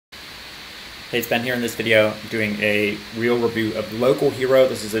Hey, it's Ben here in this video doing a real review of Local Hero.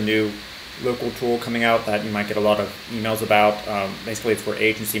 This is a new local tool coming out that you might get a lot of emails about. Basically, it's for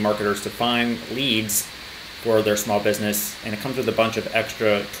agency marketers to find leads for their small business, and it comes with a bunch of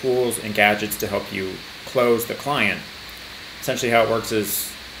extra tools and gadgets to help you close the client. Essentially how it works is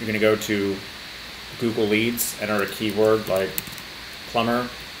you're going to go to Google Leads, enter a keyword like plumber,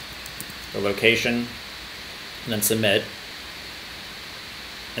 the location, and then submit.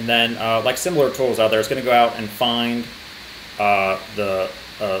 And then, like similar tools out there, it's going to go out and find the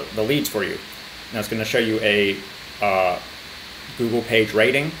leads for you. Now it's going to show you a Google page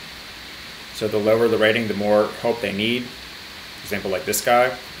rating. So the lower the rating, the more help they need. For example, like this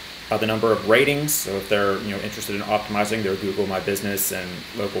guy. The number of ratings, so if they're interested in optimizing their Google My Business and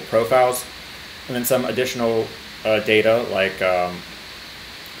local profiles. And then some additional data like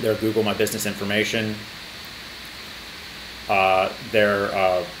their Google My Business information, their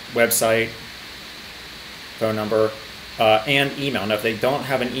website, phone number, and email. Now, if they don't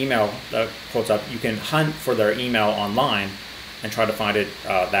have an email that pulls up, you can hunt for their email online and try to find it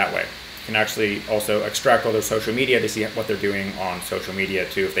that way. You can actually also extract all their social media to see what they're doing on social media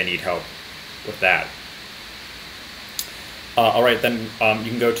too, if they need help with that. All right, then you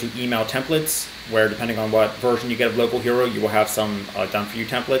can go to email templates, where depending on what version you get of Local Hero, you will have some done for you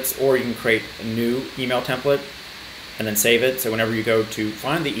templates, or you can create a new email template and then save it. So whenever you go to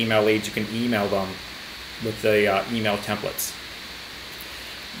find the email leads, you can email them with the email templates.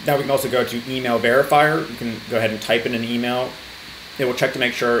 Now we can also go to Email Verifier. You can go ahead and type in an email. It will check to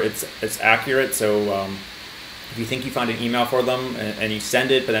make sure it's accurate. So if you think you find an email for them and you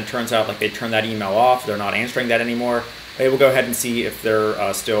send it, but then it turns out like they turned that email off, they're not answering that anymore, they will go ahead and see if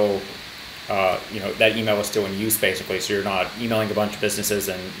they're still, that email is still in use basically. So you're not emailing a bunch of businesses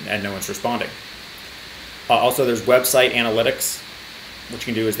and no one's responding. Also, there's website analytics, which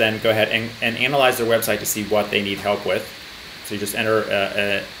you can do is then go ahead and analyze their website to see what they need help with. So you just enter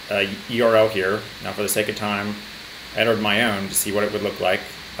a URL here. Now, for the sake of time, I entered my own to see what it would look like.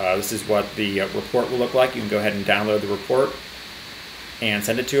 This is what the report will look like. You can go ahead and download the report and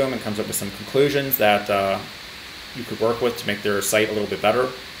send it to them. It comes up with some conclusions that you could work with to make their site a little bit better.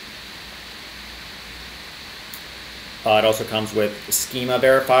 It also comes with Schema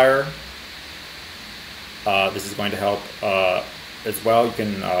Verifier. This is going to help as well. You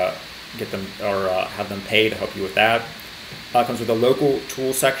can get them or have them pay to help you with that. It comes with a local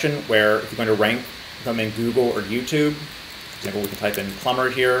tool section where if you're going to rank them in Google or YouTube, for example, we can type in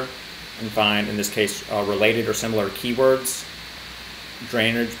plumber here and find, in this case, related or similar keywords.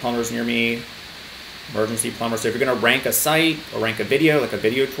 Drainage plumbers near me, emergency plumber. So if you're going to rank a site or rank a video, like a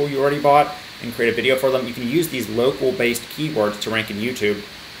video tool you already bought, and create a video for them, you can use these local-based keywords to rank in YouTube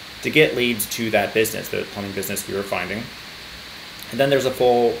to get leads to that business, the plumbing business we were finding. And then there's a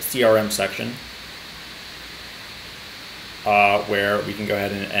full CRM section where we can go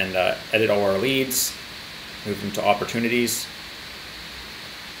ahead and edit all our leads, move them to opportunities.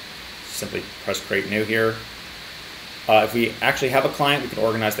 Simply press create new here. If we actually have a client, we can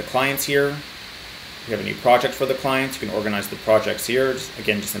organize the clients here. If we have a new project for the clients, you can organize the projects here.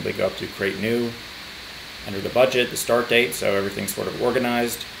 Again, just simply go up to create new, enter the budget, the start date, so everything's sort of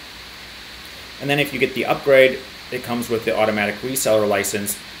organized. And then if you get the upgrade, it comes with the automatic reseller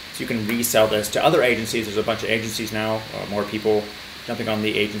license, so you can resell this to other agencies. There's a bunch of agencies now, more people jumping on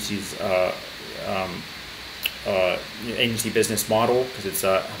the agency's agency business model because it's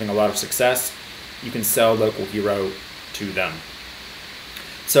having a lot of success. You can sell Local Hero to them.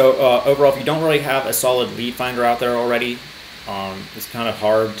 So overall, if you don't really have a solid lead finder out there already, it's kind of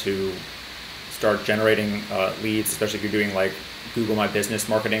hard to start generating leads, especially if you're doing like Google My Business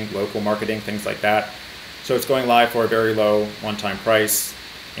marketing, local marketing, things like that. So it's going live for a very low one-time price.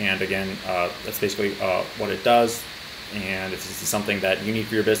 And again, that's basically what it does. And if this is something that you need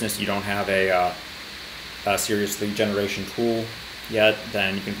for your business, you don't have a serious lead generation tool yet,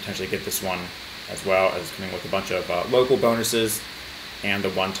 then you can potentially get this one as well, as coming with a bunch of local bonuses and the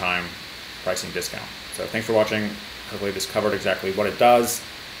one-time pricing discount. So thanks for watching. Hopefully this covered exactly what it does,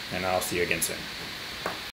 and I'll see you again soon.